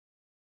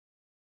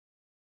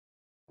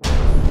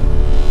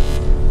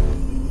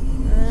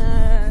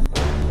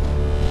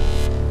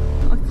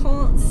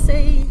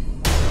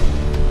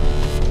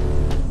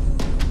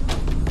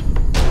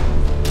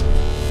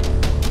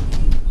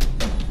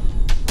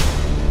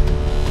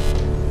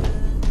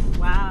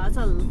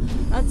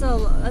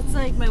That's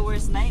like my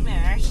worst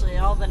nightmare, actually.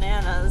 All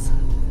bananas.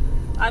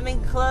 I'm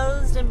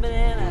enclosed in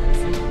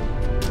bananas.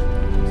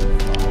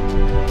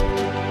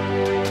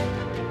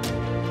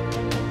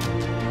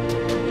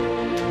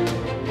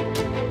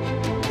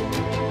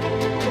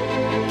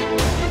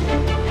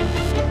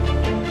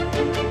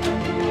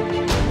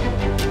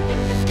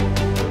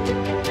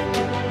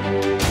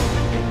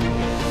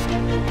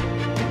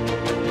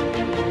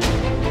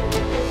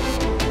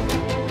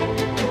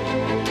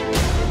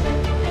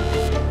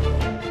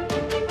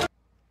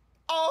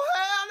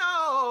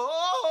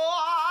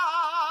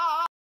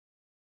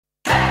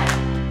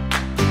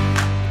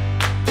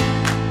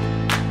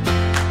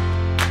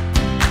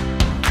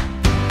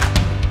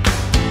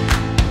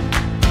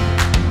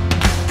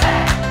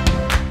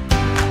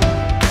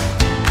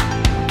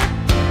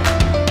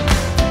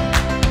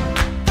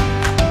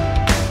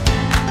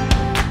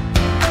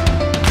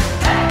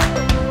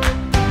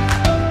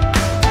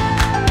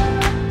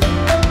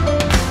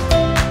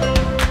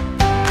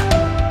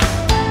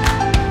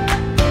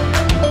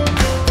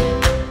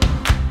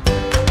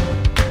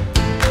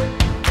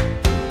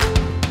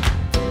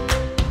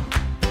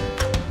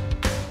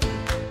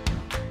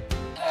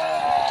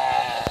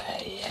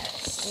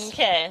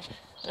 Okay,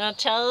 now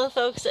tell the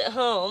folks at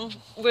home,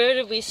 where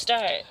did we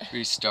start?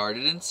 We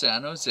started in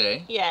San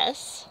Jose.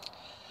 Yes.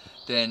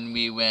 Then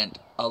we went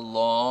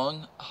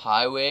along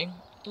Highway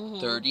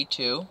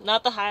 32.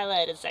 Not the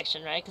highlighted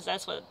section, right? Because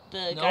that's what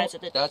the guys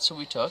at the... that's what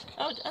we took.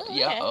 Oh, okay.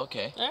 Yeah,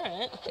 okay.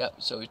 Alright. Yep,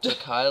 so we took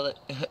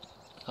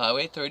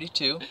Highway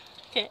 32.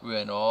 Okay. We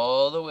went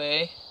all the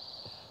way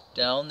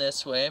down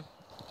this way,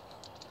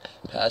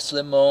 past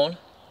Limon.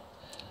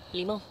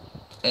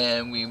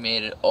 And we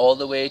made it all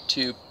the way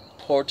to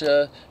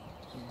Puerto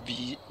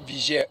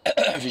Viejo?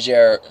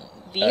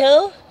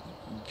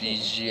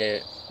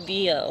 Viejo.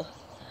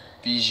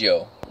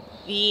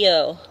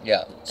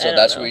 Yeah, so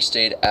that's where we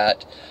stayed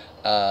at.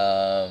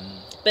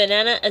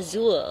 Banana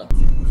Azul.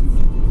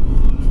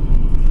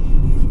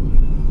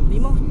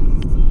 Limon?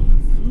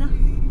 No.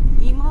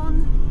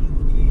 Limon?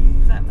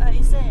 Is that how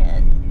you say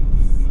it?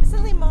 Is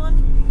it limon?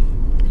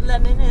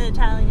 Lemon in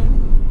Italian?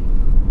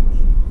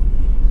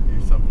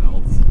 Here's something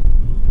else.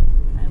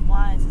 I'm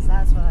wise, because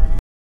that's what I am.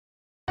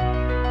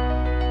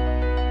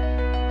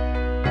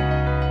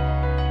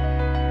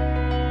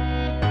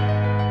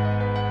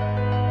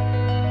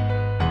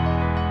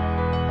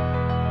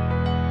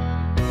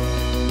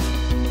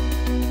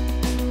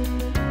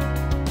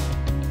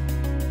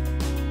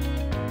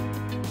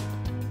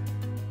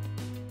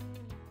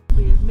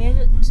 Made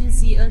it to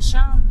the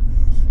ocean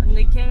in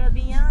the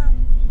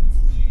Caribbean.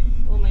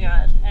 Oh my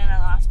god, and I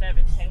lost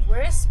everything.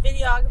 Worst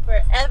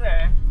videographer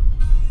ever.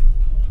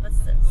 What's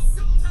this?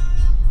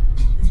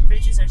 These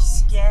bridges are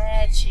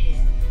sketchy.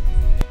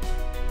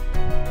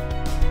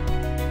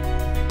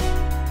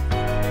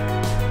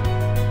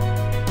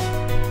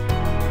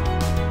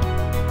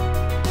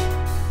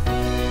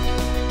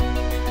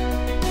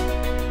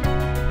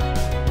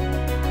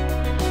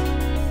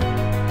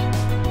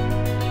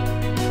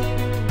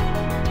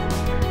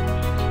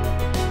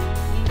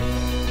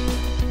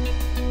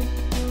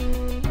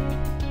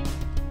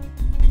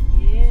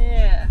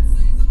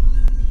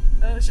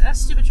 A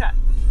stupid truck.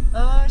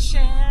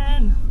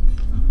 Ocean.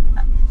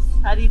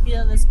 How do you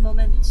feel in this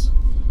moment? It's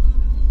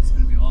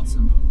gonna be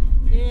awesome.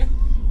 Yeah.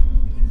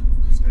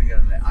 It's gonna get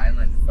on the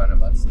island in front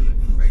of us so that we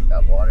can break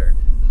that water.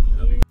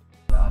 It'll be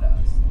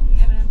badass.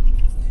 Yeah, man.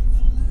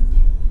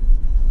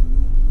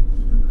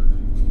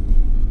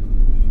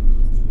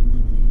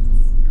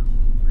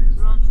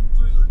 Running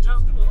through the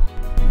jungle.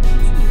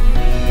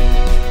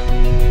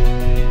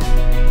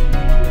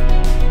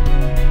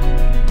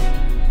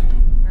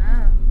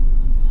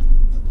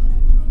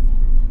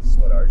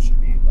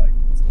 Should be like,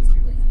 it's supposed to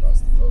be like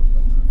across the road,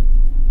 but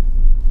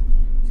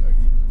so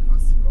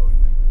across the road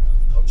and then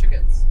oh,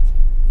 chickens.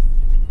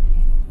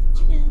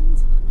 Chickens.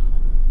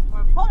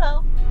 Or polo.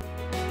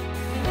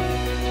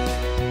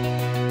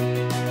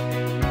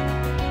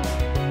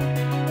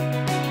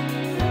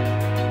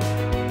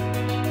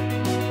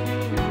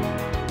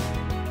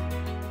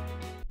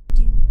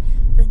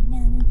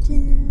 Banana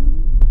Town.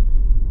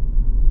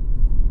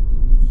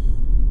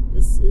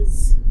 This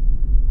is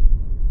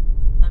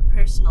my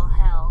personal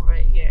hell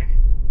right here.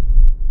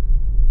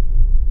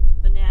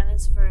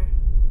 Bananas for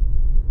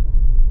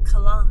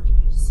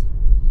kilometers.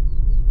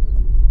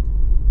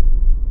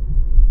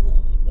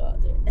 Oh my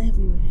god, they're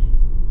everywhere.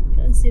 I'm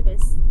trying to see if I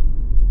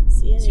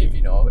see any. See if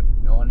you know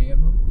any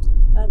of them.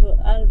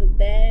 Out of a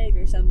bag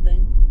or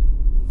something.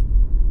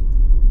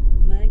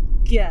 My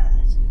god.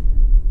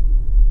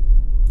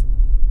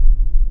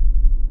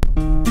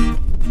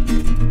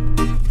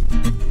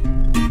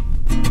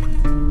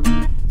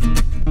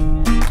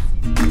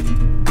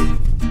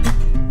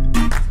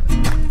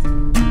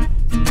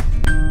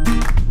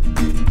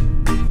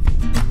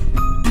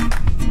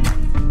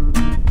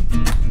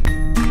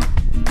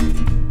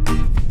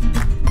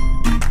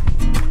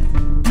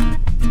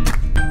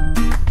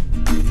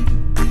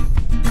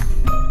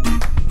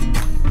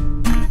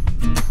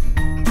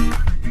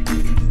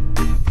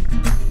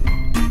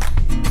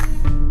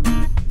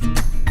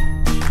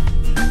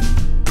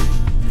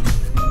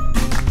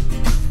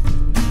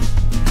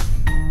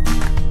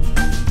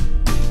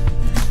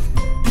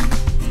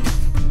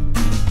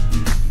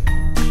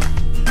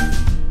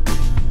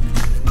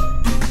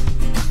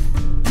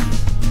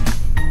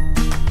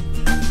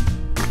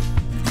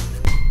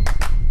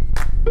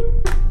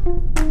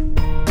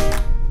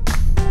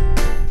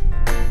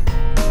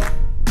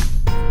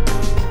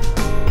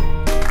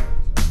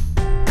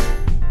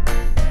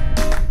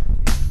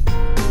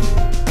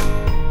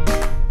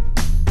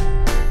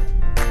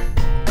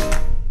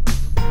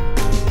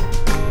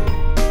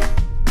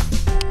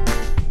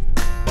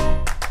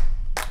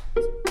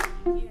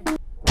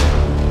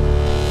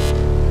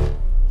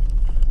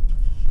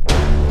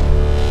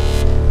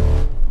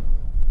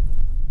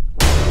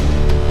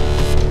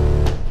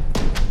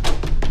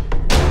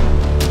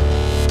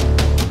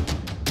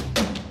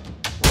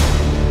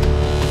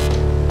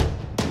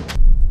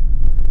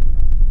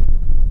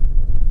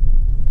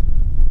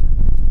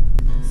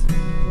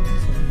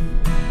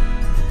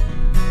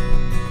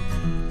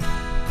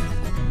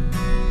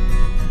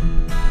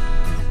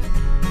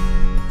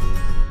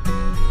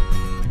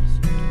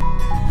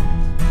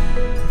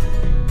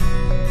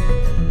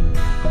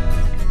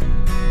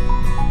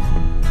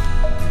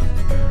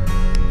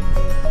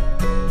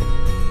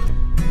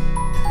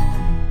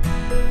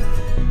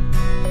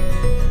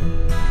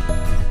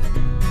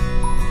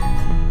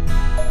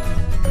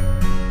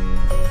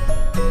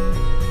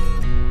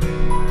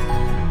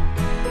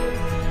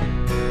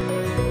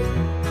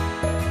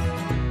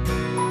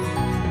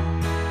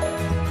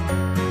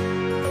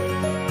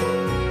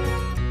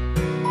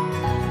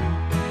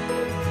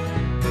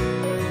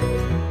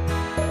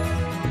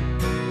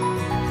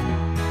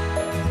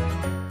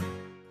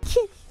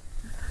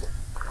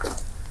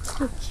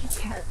 Look, cute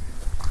cat.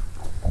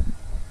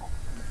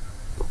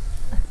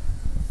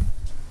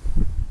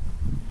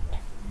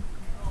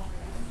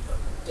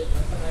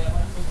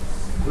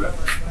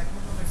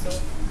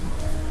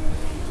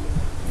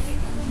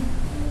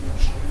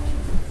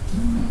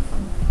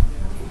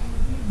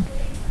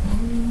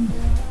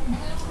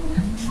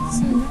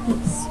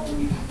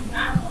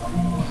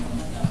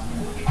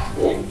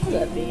 I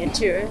love being a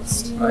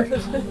tourist.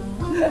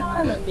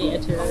 I love being a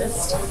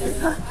tourist.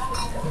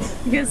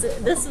 Because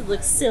this would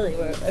look silly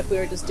if we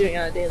were just doing it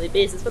on a daily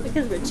basis, but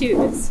because we're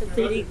tourists,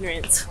 complete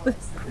ignorance.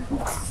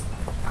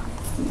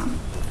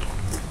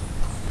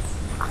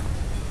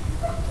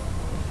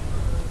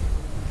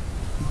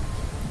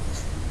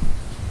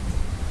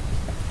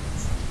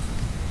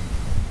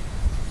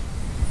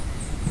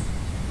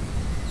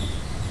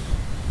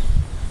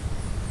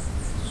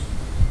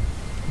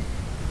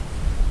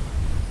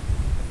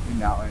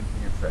 Now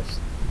entering a fresh.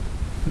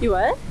 You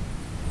what?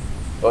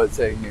 Oh, it's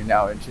saying you're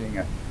now entering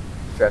a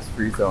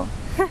stress-free zone.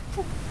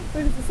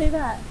 Where does it say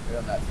that? Right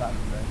on that sign,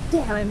 right?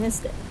 Damn, I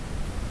missed it.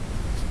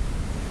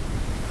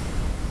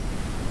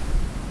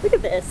 Look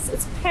at this.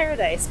 It's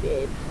paradise,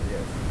 babe.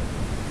 Yes.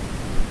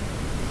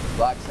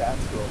 Black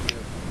sand scroll too.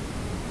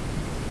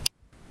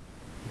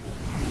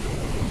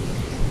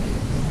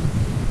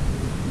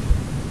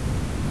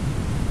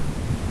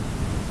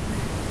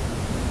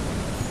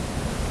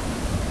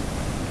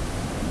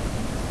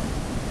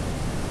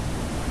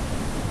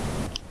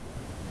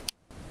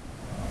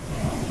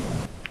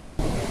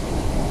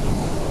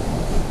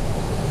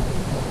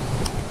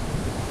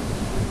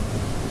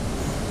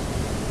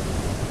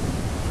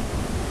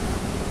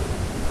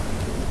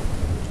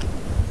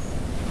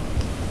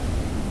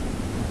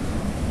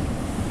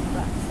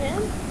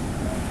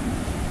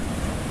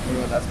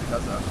 Well, that's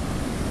because of.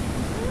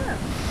 Yeah.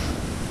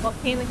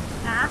 Volcanic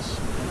ash.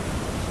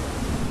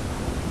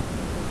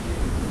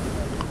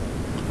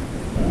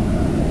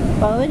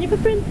 Following your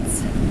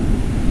footprints.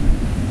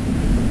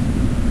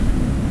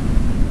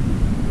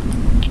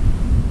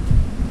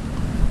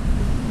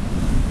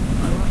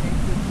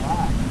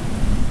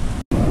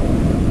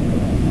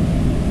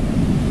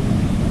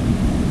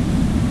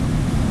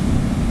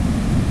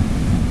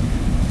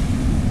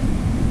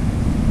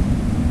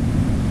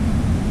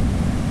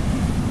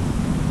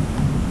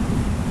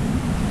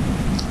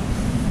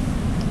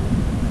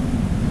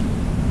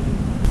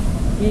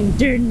 Getting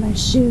dirt in my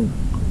shoe.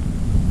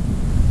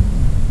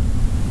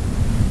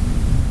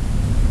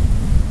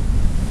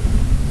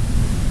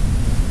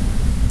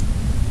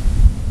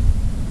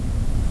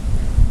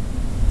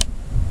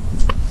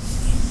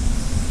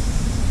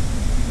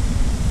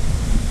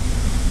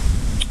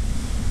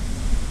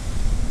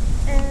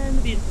 And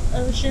the beautiful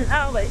ocean.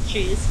 Oh, white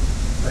trees.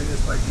 I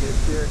just like it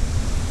here.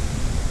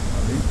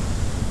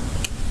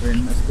 We're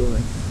in my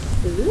schooling.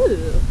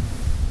 Ooh.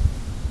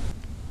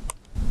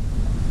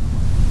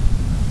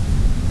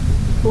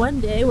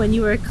 One day, when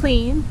you are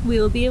clean, we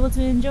will be able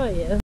to enjoy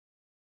you.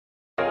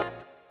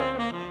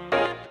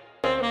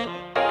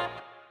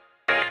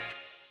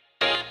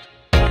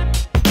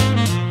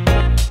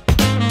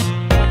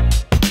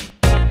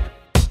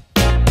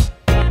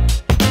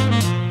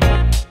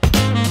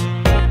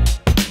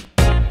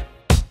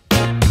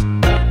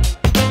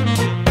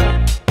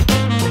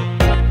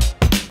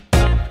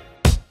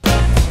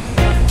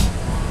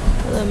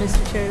 Hello,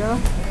 Mr. Turtle.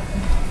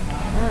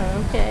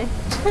 Oh, okay.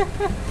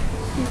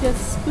 You got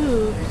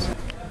spooked.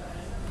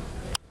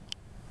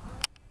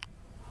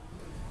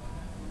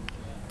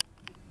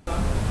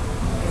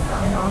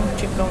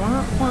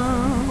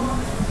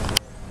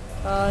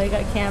 Oh, you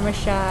got camera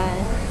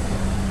shy.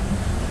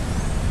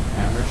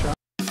 Camera shot.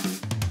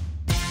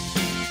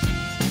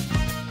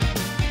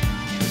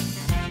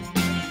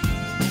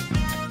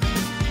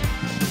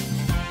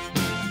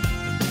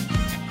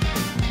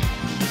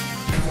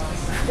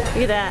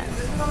 Look at that.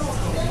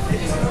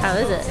 How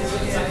is it?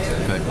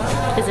 Good.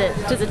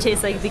 Does it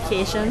taste like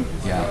vacation?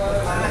 Yeah.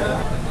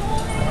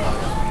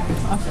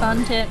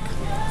 Authentic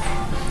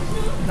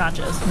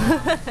nachos.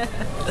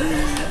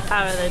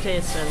 How are they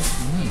tasting?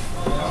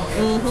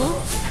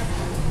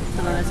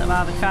 And then there's some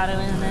avocado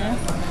in there.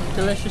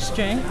 Delicious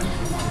drink.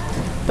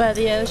 By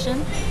the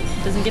ocean.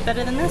 Doesn't get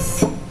better than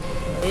this?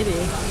 Maybe.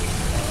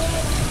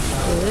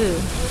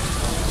 Ooh.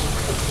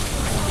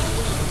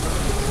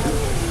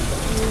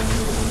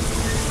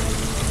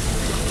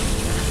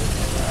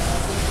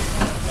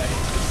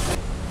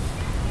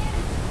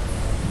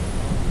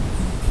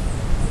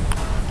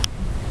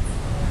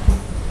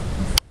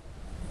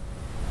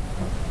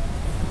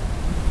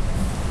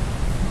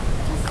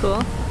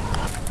 Cool.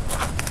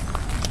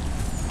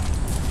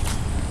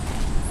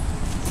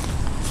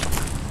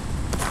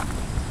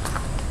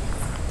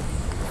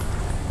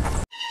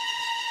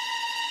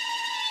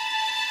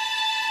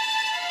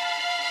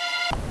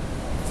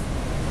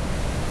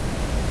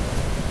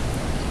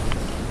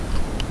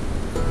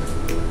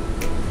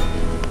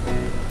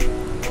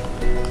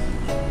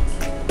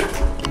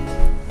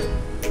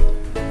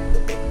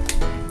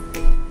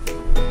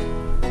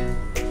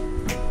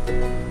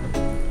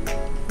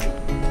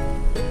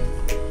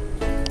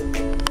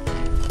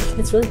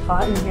 It's really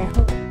hot in here.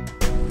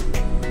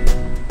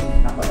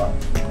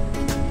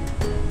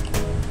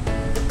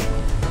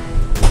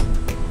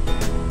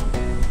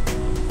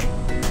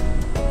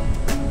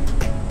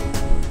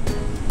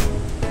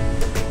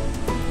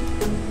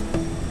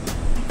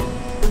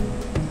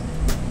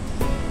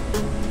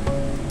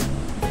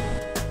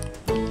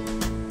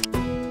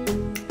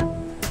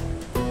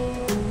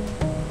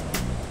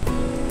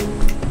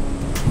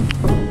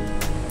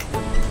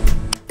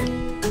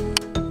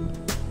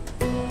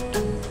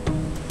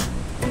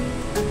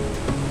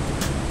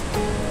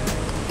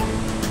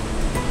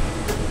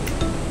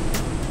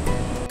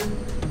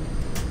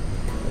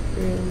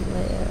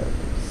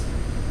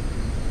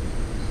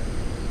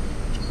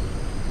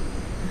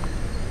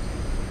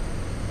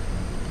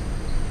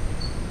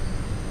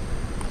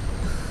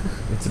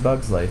 It's a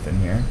bug's life in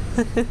here.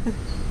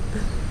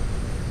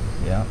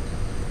 Yeah.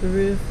 The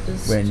roof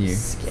is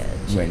just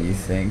sketchy. When you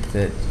think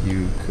that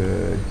you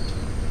could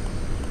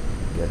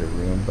get a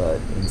room,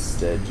 but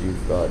instead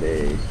you've got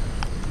a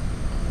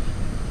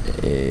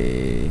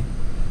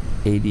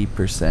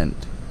 80%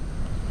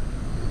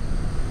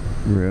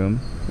 room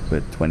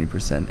with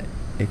 20%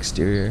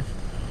 exterior.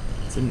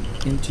 It's an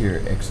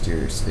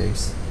interior-exterior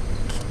space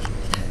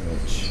in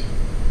which,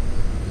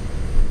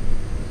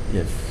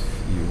 if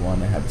you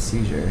want to have a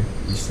seizure,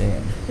 you stay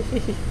in.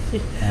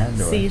 And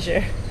or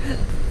seizure.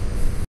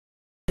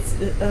 It's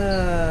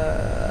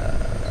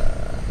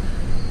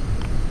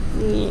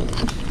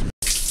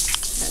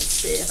Let's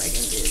see if I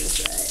can do this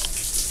right.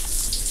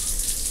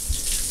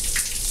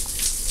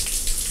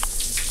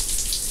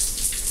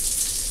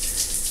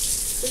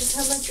 This is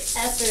how much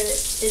effort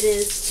it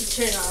is to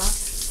turn off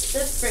the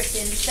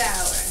frickin'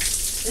 shower.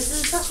 This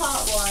is the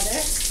hot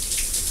water.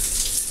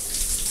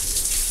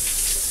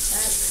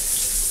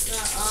 That's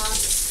not off.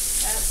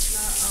 That's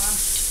not off.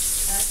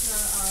 That's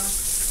not off.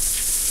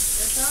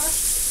 That's off.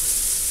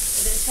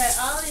 We're gonna try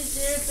all these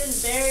different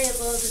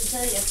variables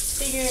until you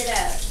figure it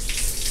out.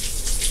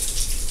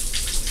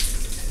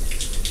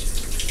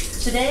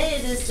 Today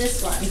it is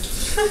this one.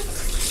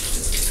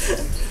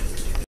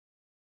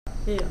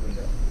 Here we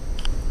go.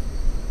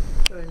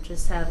 Or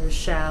just have a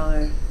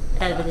shower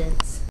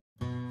evidence.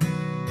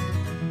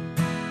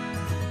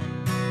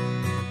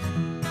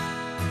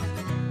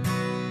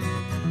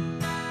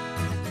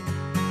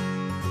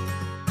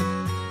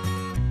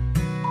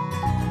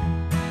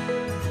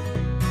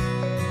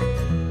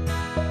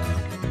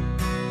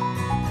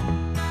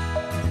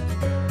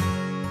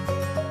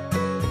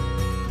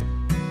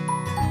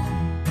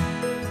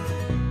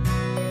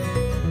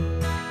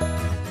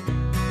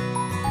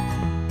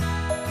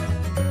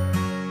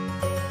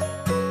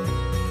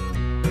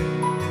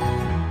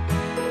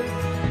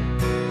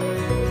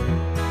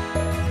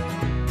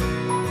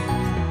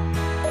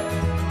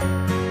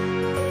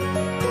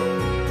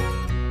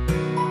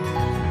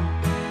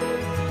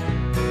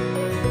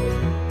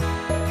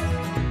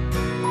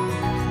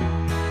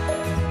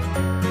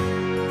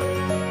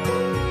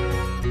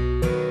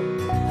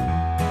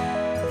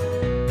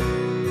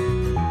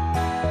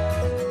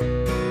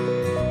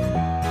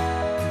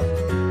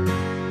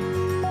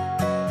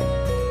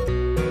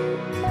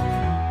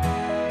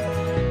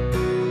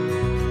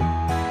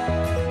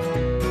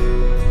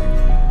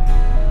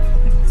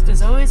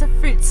 There's always a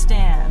fruit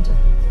stand.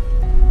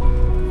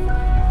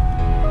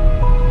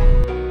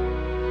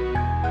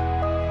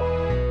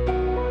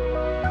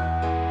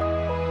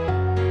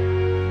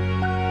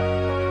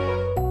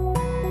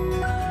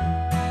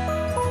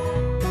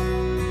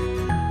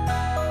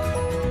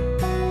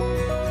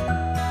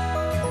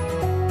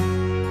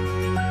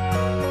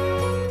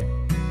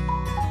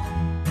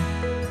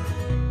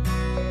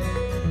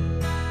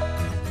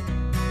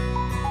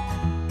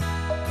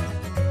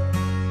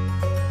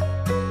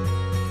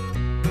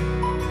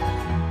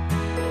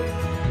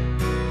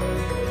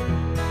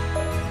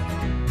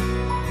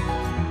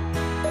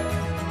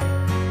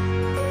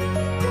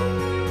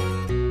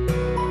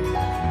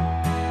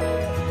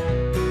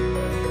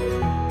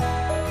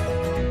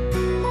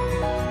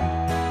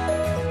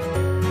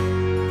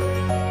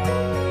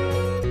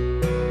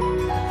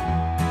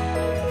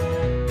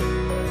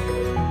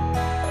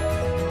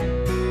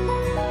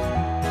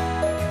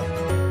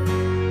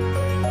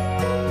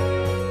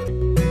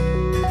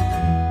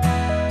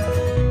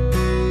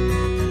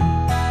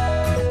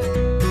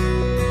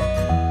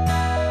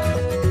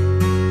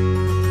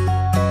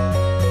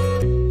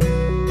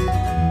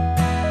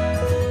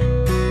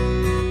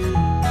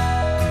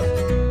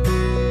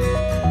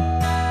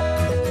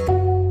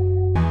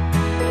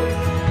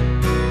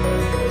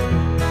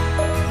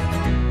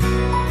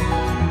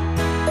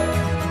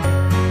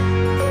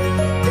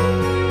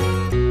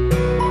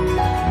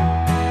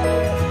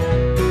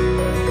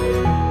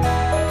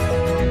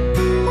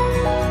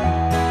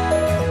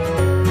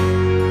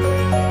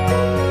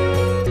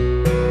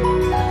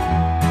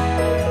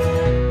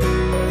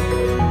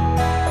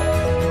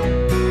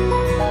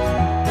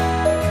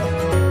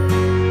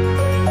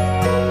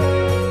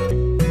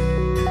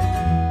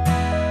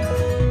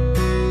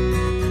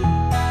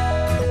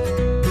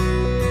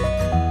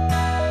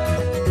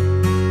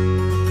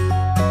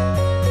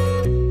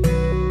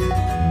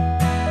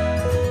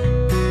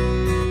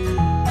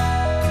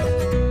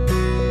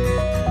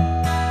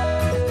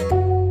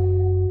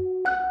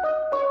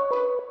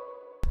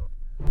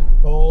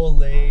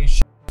 holy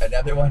shit.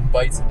 Another one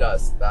bites the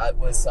dust. That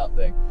was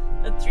something.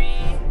 A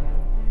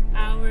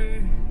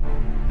 3-hour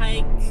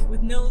hike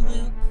with no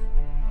loop,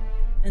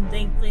 and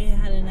thankfully I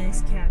had a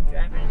nice cab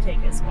driver to take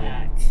us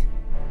back.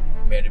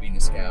 May have been a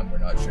scam, we're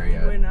not sure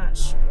yet. We're not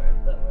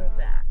sure, but we're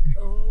back.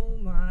 Oh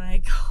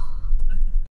my god.